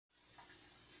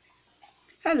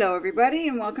Hello everybody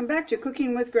and welcome back to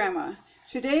Cooking with Grandma.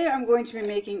 Today I'm going to be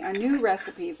making a new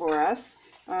recipe for us.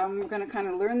 We're going to kind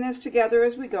of learn this together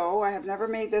as we go. I have never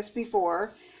made this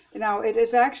before. Now it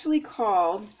is actually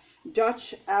called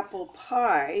Dutch apple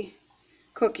pie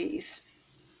cookies,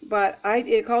 but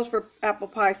it calls for apple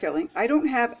pie filling. I don't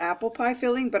have apple pie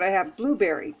filling, but I have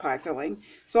blueberry pie filling.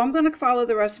 So I'm going to follow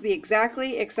the recipe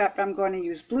exactly, except I'm going to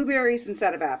use blueberries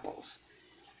instead of apples.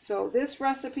 So this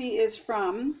recipe is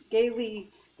from the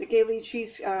Gailey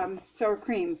Cheese Sour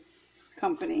Cream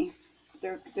Company,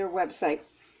 their website.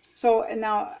 So and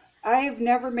now I have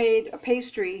never made a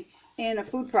pastry in a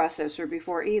food processor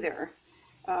before either.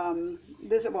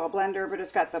 This is, well, a blender, but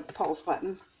it's got the pulse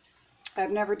button. I've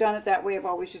never done it that way. I've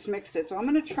always just mixed it. So I'm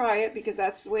going to try it because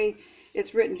that's the way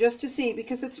it's written, just to see,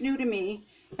 because it's new to me,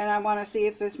 and I want to see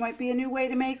if this might be a new way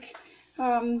to make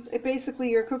basically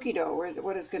your cookie dough, or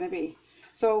what it's going to be.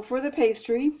 So for the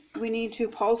pastry, we need to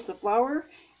pulse the flour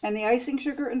and the icing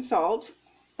sugar and salt,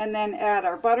 and then add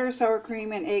our butter, sour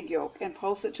cream, and egg yolk, and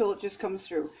pulse it till it just comes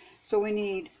through. So we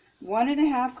need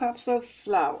 1.5 cups of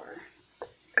flour.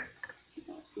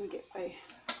 Let me get my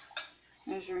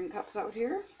measuring cups out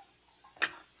here.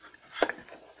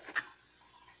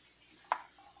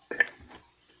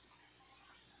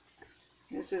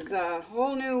 This is a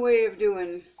whole new way of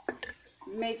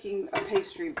making a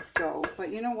pastry dough, but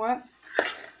you know what?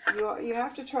 You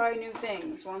have to try new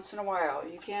things once in a while.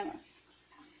 You can't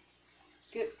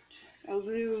get a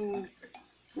new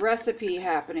recipe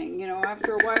happening. You know,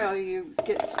 after a while you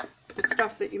get the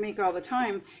stuff that you make all the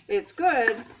time. It's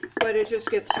good, but it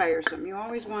just gets tiresome. You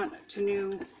always want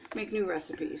to make new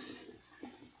recipes.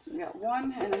 We got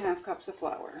 1.5 cups of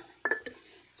flour.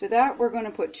 To that we're going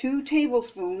to put 2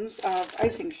 tablespoons of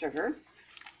icing sugar.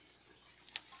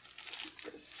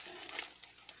 Get this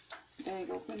bag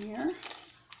open here.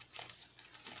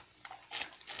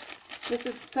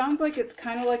 Sounds like it's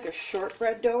kind of like a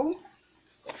shortbread dough,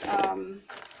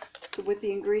 so with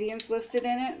the ingredients listed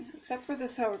in it, except for the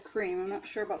sour cream. I'm not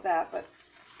sure about that, but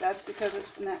that's because it's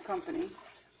from that company.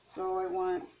 So I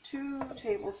want 2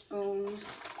 tablespoons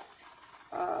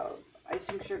of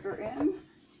icing sugar in,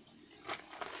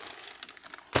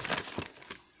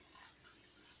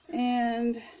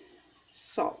 and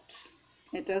salt.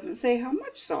 It doesn't say how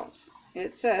much salt.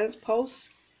 It says pulse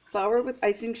flour with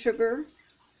icing sugar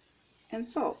and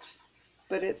salt,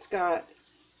 but it's got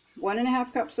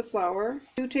 1.5 cups of flour,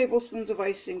 2 tablespoons of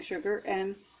icing sugar,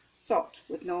 and salt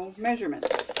with no measurement.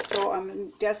 So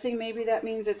I'm guessing maybe that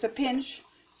means it's a pinch,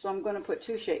 so I'm going to put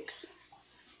 2 shakes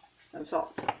of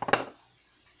salt.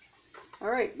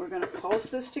 Alright, we're going to pulse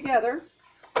this together.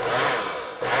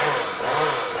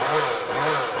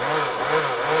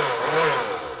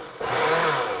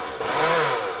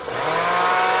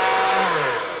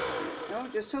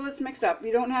 Just till it's mixed up.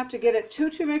 You don't have to get it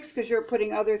too mixed because you're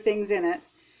putting other things in it.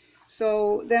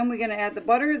 So then we're going to add the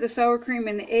butter, the sour cream,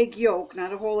 and the egg yolk,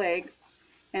 not a whole egg,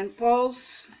 and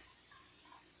pulse.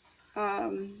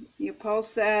 You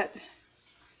pulse that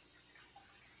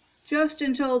just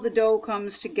until the dough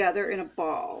comes together in a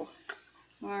ball.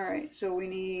 Alright, so we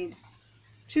need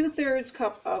 2/3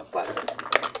 cup of butter.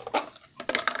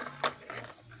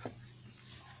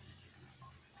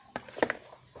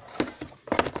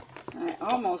 I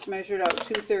almost measured out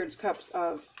 2/3 cups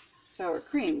of sour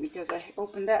cream because I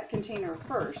opened that container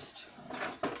first,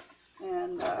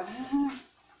 and I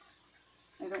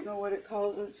don't know what it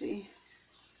calls. Let's see.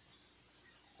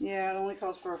 Yeah, it only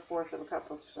calls for 1/4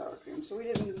 cup of sour cream, so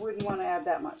we wouldn't want to add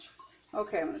that much.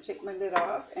 Okay, I'm going to take my lid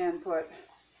off and put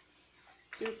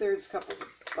 2/3 cup of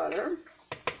butter.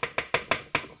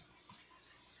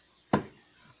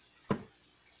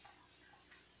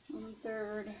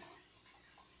 One-third.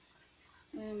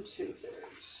 And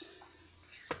 2/3.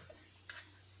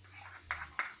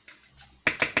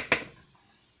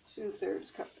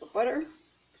 2/3 cup of butter.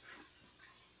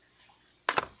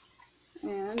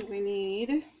 And we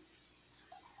need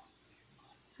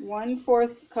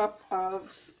 1/4 cup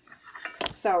of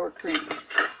sour cream.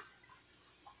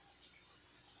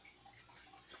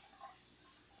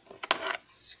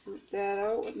 Scoop that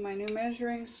out with my new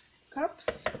measuring cups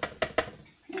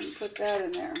and put that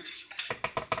in there.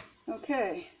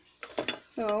 Okay,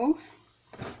 so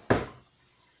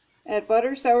add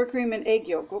butter, sour cream, and egg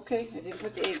yolk. Okay, I didn't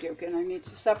put the egg yolk in. I need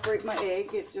to separate my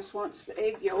egg. It just wants the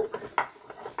egg yolk.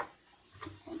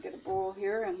 I'll get a bowl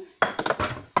here and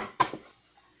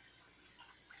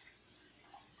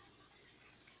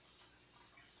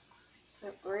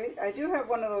separate. I do have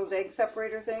one of those egg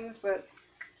separator things, but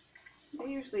they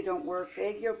usually don't work. The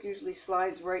egg yolk usually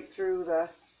slides right through the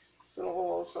little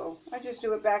holes. So I just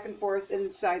do it back and forth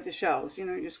inside the shells. You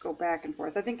know, you just go back and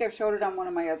forth. I think I've showed it on one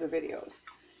of my other videos.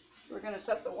 We're going to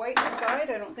set the white aside.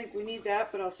 I don't think we need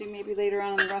that, but I'll see maybe later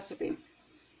on in the recipe.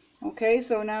 Okay,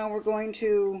 so now we're going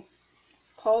to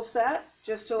pulse that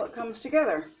just till it comes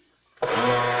together.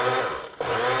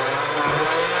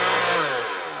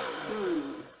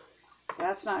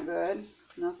 That's not good.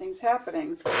 Nothing's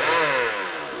happening.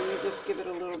 Let me just give it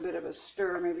a little bit of a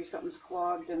stir. Maybe something's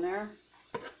clogged in there.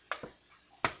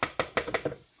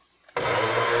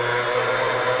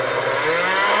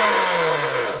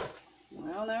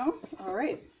 Well, now, all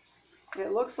right.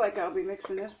 It looks like I'll be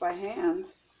mixing this by hand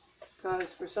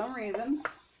because for some reason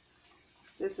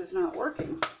this is not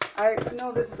working. I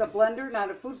know this is a blender, not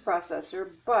a food processor,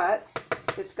 but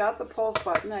it's got the pulse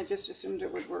button. I just assumed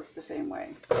it would work the same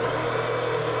way.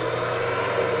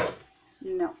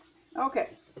 No. Okay,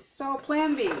 so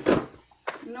plan B.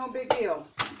 No big deal.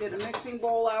 Get a mixing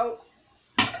bowl out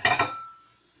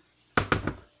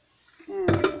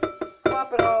and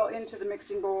plop it all into the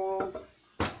mixing bowl.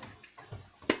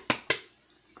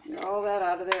 Get all that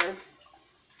out of there.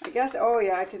 I guess, oh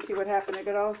yeah, I can see what happened. It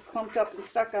got all clumped up and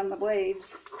stuck on the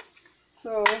blades.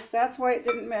 So that's why it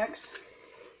didn't mix.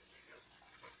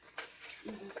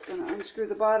 I'm just going to unscrew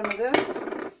the bottom of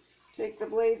this, take the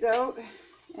blades out,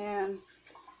 and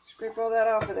scrape all that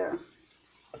off of there.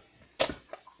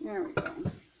 There we go.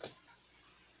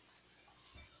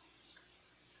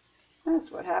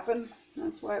 That's what happened.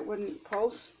 That's why it wouldn't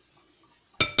pulse.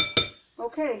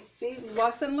 Okay, see,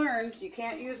 lesson learned. You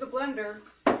can't use a blender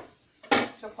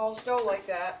to pulse dough like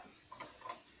that.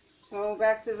 So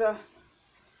back to the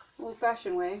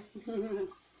old-fashioned way,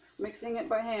 mixing it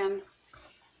by hand.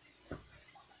 There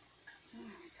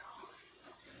we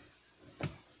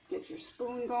go. Get your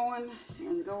spoon going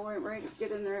and go right,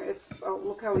 get in there. It's, oh,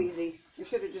 look how easy. I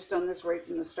should have just done this right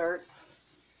from the start.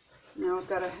 Now I've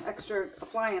got an extra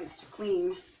appliance to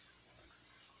clean.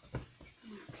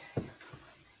 Okay.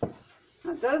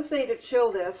 Now it does say to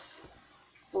chill this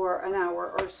for an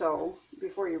hour or so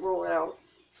before you roll it out.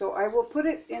 So I will put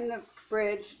it in the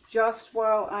fridge just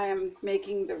while I am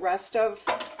making the rest of,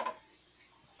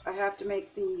 I have to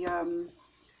make the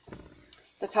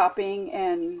topping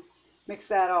and mix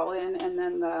that all in, and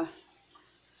then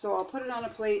so I'll put it on a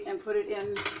plate and put it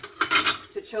in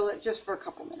to chill it just for a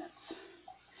couple minutes.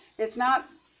 It's not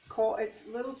cold, it's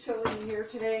a little chilly here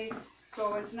today,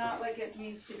 so it's not like it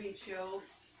needs to be chilled.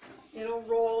 It'll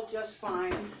roll just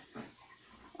fine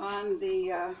on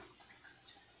the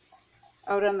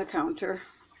out on the counter.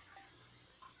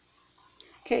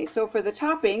 Okay, so for the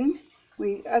topping,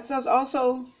 we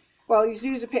also, well, you use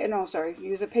use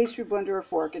a pastry blender or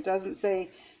fork. It doesn't say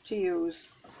to use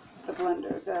the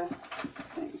blender, the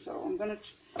thing. So I'm going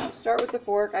to start with the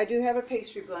fork. I do have a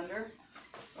pastry blender.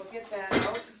 I'll get that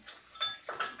out.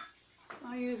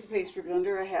 I'll use the pastry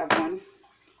blender. I have one.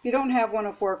 If you don't have one,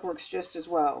 a fork works just as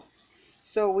well.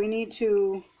 So we need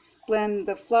to blend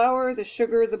the flour, the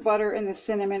sugar, the butter, and the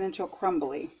cinnamon until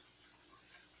crumbly.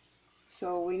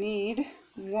 So we need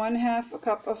 1/2 a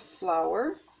cup of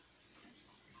flour.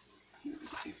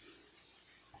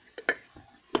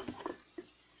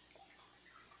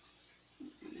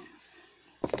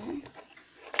 Okay.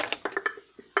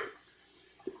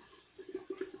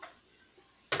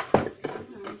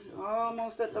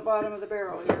 Almost at the bottom of the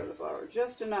barrel here, the flour,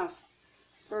 just enough.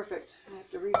 Perfect. I have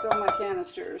to refill my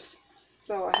canisters.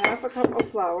 So 1/2 a cup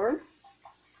of flour,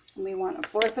 and we want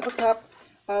 1/4 of a cup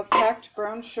of packed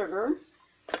brown sugar.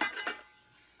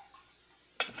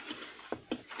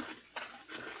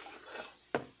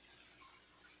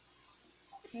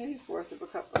 Okay, 1/4 of a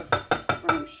cup of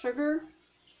brown sugar,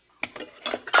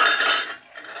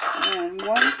 and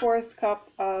 1/4 cup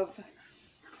of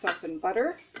softened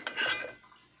butter.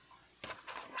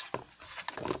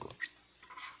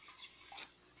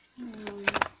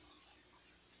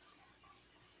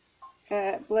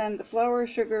 Blend the flour,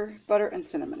 sugar, butter, and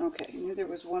cinnamon. Okay, I knew there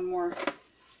was one more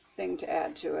thing to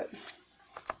add to it.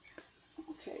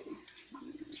 Okay,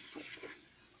 put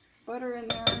butter in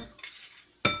there.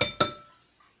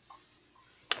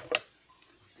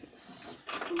 Get a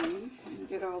spoon and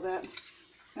get all that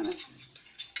kind of,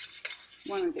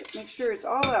 make sure it's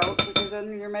all out, because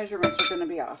then your measurements are going to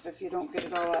be off if you don't get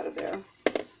it all out of there.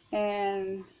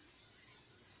 And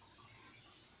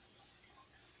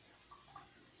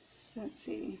let's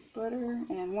see, butter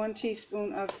and 1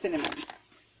 teaspoon of cinnamon.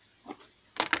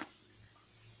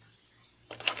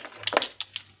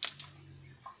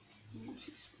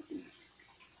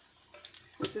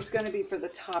 This is going to be for the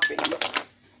topping.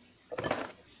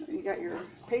 So you got your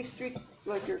pastry,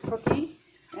 like your cookie,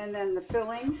 and then the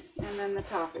filling, and then the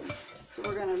topping. So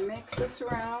we're going to mix this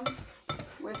around.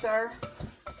 with our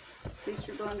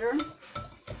pastry blender.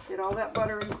 Get all that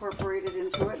butter incorporated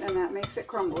into it, and that makes it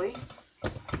crumbly.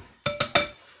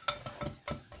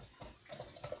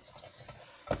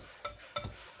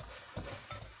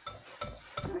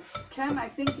 I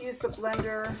think use the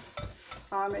blender.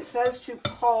 It says to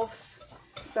pulse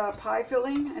the pie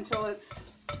filling until it's,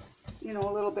 you know,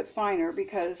 a little bit finer,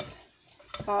 because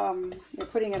you're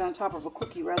putting it on top of a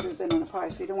cookie rather than in a pie,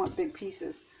 so you don't want big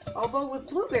pieces. Although with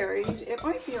blueberries, it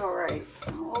might be all right.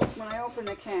 When I open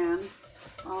the can,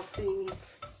 I'll see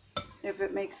if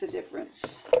it makes a difference.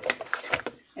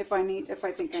 If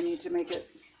I think I need to make it,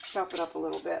 chop it up a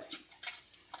little bit.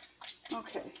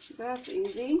 Okay, so that's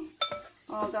easy.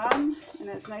 All done, and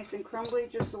it's nice and crumbly,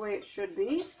 just the way it should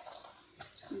be.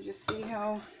 You just see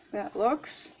how that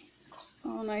looks,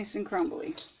 all nice and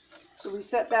crumbly. So we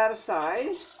set that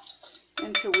aside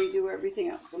until we do everything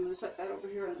else. I'm going to set that over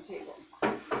here on the table.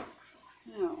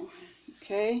 Now,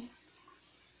 okay.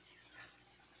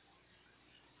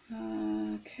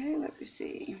 Okay, let me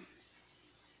see.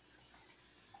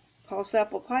 Pulse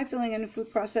apple pie filling in a food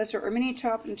processor or mini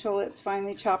chop until it's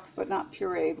finely chopped but not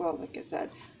puree. Well, like I said,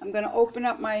 I'm going to open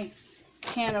up my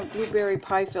can of blueberry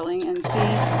pie filling and see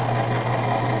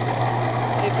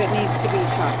if it needs to be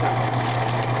chopped up.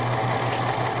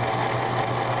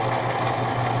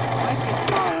 It might be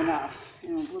small enough. You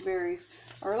know, blueberries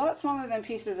are a lot smaller than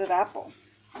pieces of apple.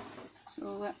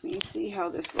 So let me see how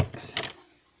this looks.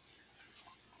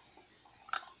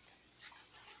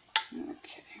 Okay.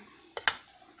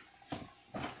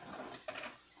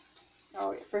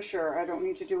 Oh, for sure, I don't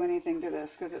need to do anything to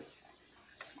this because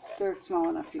they're small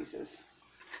enough pieces.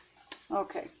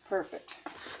 Okay, perfect.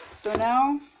 So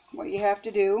now what you have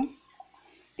to do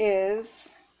is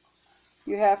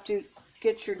you have to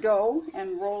get your dough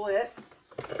and roll it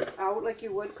out like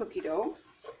you would cookie dough.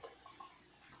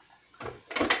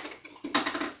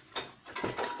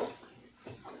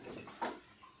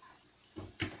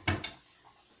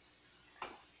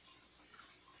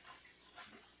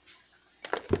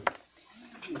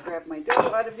 Grab my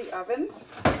dough out of the oven,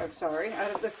 I'm sorry,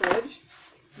 out of the fridge.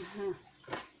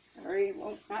 Sorry,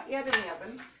 well, not yet in the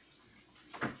oven.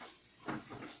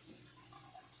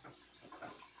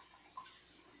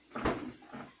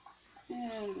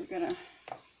 And we're gonna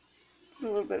put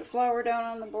a little bit of flour down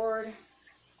on the board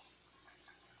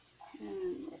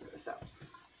and roll this up.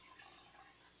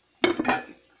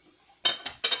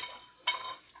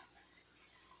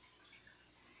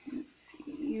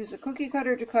 Use a cookie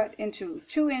cutter to cut into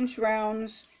 2-inch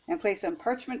rounds and place on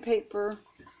parchment paper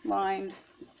lined.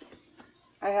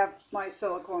 I have my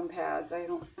silicone pads. I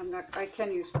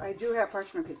do have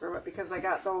parchment paper, but because I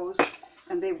got those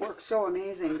and they work so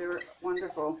amazing, they're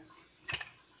wonderful.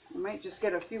 I might just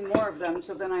get a few more of them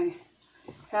so then I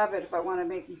have it if I want to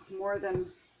make more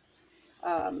than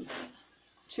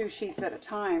 2 sheets at a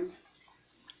time.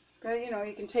 But you know,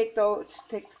 you can take the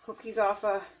cookies off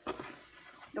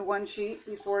the one sheet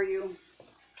before you,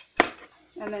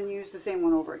 and then use the same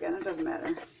one over again. It doesn't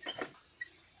matter.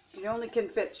 You only can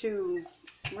fit 2.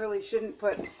 Really shouldn't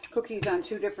put cookies on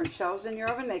 2 different shelves in your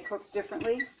oven. They cook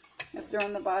differently if they're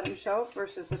on the bottom shelf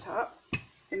versus the top,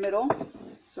 the middle.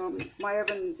 So my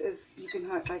oven is,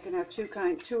 I can have 2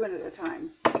 in at a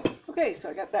time. Okay, so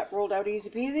I got that rolled out easy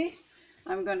peasy.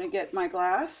 I'm going to get my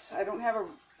glass. I don't have a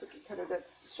cookie cutter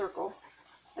that's circle.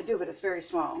 I do, but it's very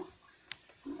small.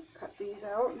 I'm going to cut these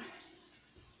out.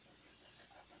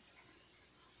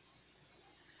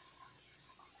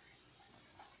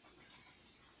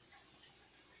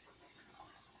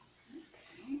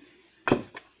 Okay. I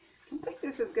don't think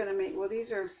this is going to make, well,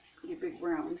 these are pretty big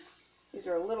rounds. These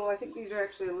are a little, I think these are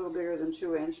actually a little bigger than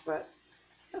 2-inch, but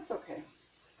that's okay.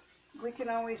 We can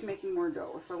always make more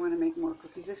dough if I want to make more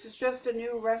cookies. This is just a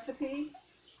new recipe,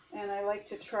 and I like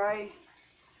to try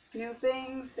new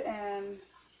things and,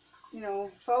 you know,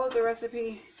 follow the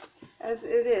recipe as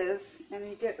it is, and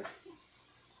you get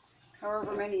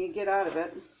however many you get out of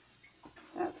it.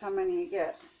 That's how many you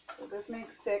get. So this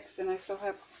makes 6, and I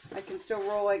can still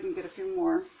roll. I can get a few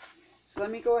more. So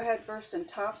let me go ahead first and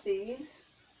top these,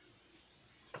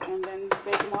 and then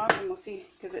bake them off, and we'll see,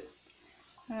 because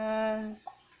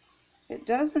it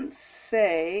doesn't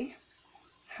say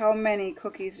how many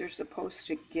cookies you're supposed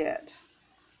to get.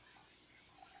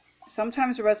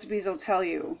 Sometimes the recipes will tell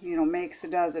you, you know, makes a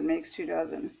dozen, makes 2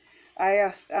 dozen.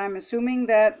 I'm assuming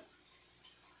that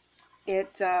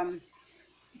it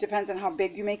depends on how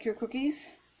big you make your cookies.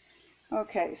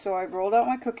 Okay, so I've rolled out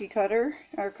my cookie cutter,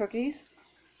 or cookies.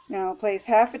 Now place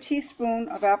half a teaspoon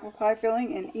of apple pie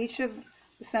filling in each of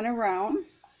the center round.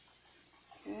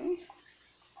 Okay,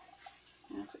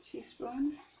 half a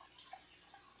teaspoon.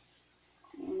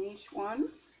 in each one.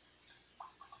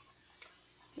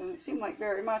 Doesn't seem like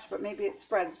very much, but maybe it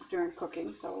spreads during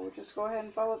cooking, so we'll just go ahead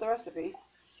and follow the recipe.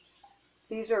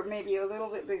 These are maybe a little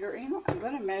bit bigger. You know, I'm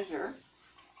going to measure.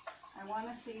 I want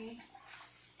to see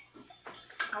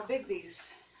how big these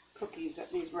cookies,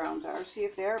 these rounds are. See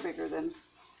if they are bigger than,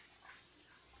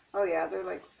 oh yeah,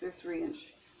 they're 3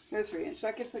 inch. They're 3 inch. So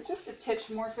I could put just a titch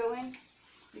more filling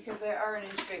because they are an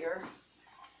inch bigger.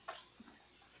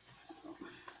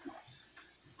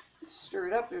 Stir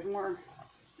it up. There's more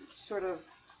sort of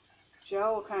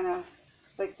gel, kind of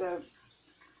like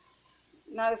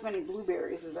not as many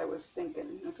blueberries as I was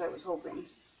thinking, as I was hoping.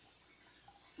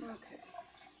 Okay.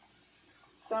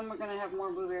 Some are going to have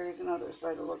more blueberries than others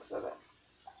by the looks of it.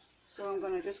 So I'm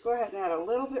going to just go ahead and add a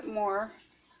little bit more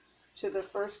to the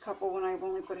first couple when I've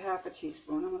only put half a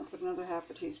teaspoon. I'm going to put another half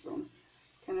a teaspoon.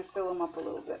 Kind of fill them up a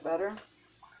little bit better.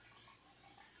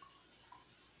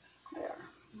 There.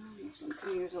 This one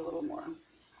can use a little more.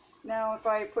 Now if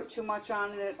I put too much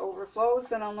on and it overflows,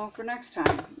 then I'll know for next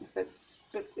time if it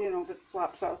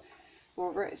flops out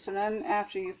over it. So then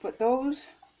after you put those,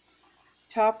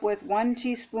 top with 1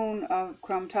 teaspoon of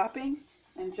crumb topping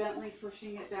and gently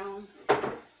pushing it down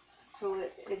till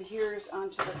it adheres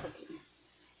onto the cookie.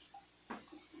 There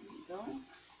you go.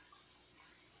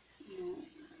 And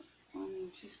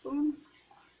 1 teaspoon.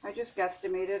 I just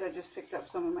guesstimated. I just picked up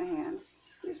some in my hand.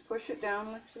 Just push it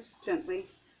down, just gently.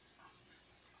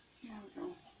 There we go.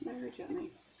 Very gently.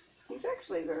 These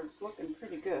actually, they're looking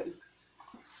pretty good.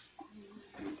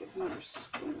 I'm going to get another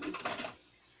spoon. Okay.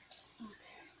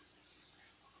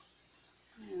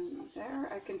 And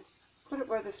there, I can put it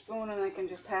by the spoon and I can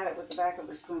just pat it with the back of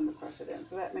the spoon to press it in.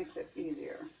 So that makes it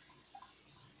easier.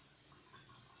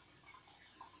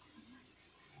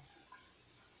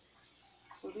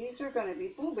 So these are going to be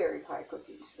blueberry pie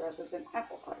cookies rather than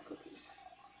apple pie cookies.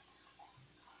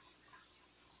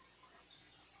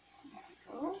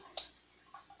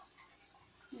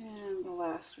 And the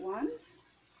last one.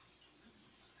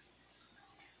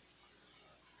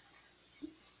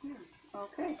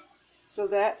 Okay, so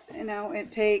that, now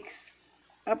it takes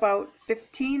about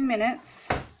 15 minutes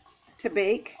to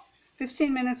bake.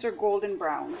 15 minutes or golden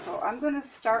brown. So I'm going to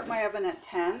start my oven at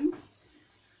 10.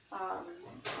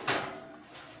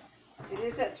 It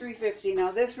is at 350.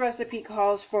 Now this recipe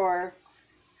calls for,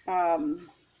 let's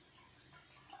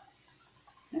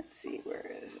see,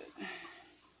 where is it?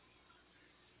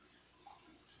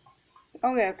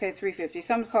 Okay, 350.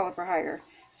 Some call it for higher.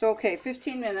 So, okay,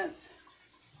 15 minutes.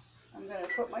 I'm going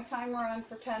to put my timer on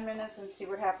for 10 minutes and see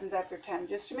what happens after 10,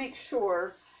 just to make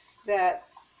sure that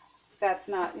that's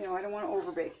not, I don't want to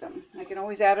overbake them. I can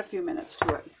always add a few minutes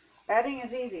to it. Adding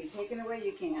is easy. Taking away,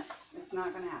 you can't. It's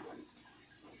not going to happen.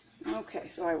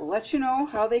 Okay, so I will let you know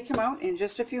how they come out in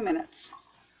just a few minutes.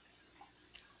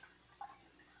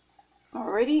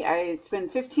 Alrighty, it's been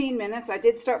 15 minutes. I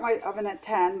did start my oven at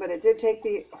 10, but it did take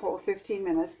the whole 15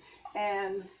 minutes.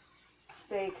 And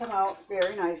they come out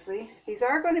very nicely. These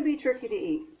are going to be tricky to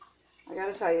eat. I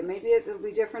gotta tell you, maybe it'll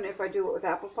be different if I do it with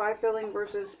apple pie filling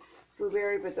versus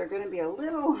blueberry, but they're going to be a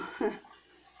little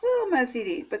messy to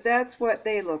eat. But that's what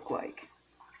they look like.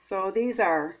 So these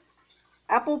are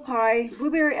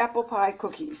blueberry apple pie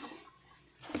cookies.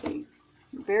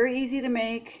 Very easy to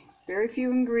make, very few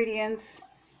ingredients.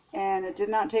 And it did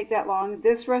not take that long.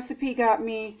 This recipe got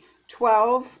me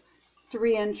 12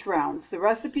 3-inch rounds. The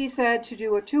recipe said to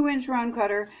do a 2-inch round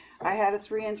cutter. I had a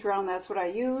 3-inch round, that's what I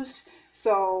used.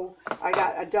 So I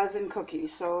got a dozen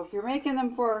cookies. So if you're making them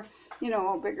for,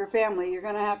 a bigger family, you're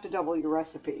going to have to double your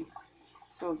recipe.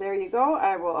 So there you go.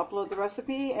 I will upload the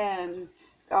recipe and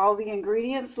all the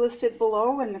ingredients listed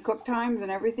below and the cook times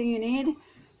and everything you need.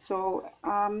 So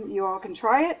you all can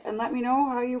try it and let me know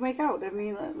how you make out. Let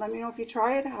me know if you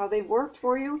try it, how they worked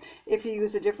for you, if you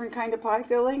use a different kind of pie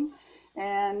filling,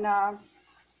 and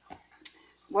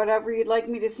whatever you'd like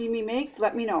me to see me make,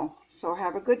 let me know. So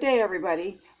have a good day,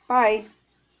 everybody. Bye.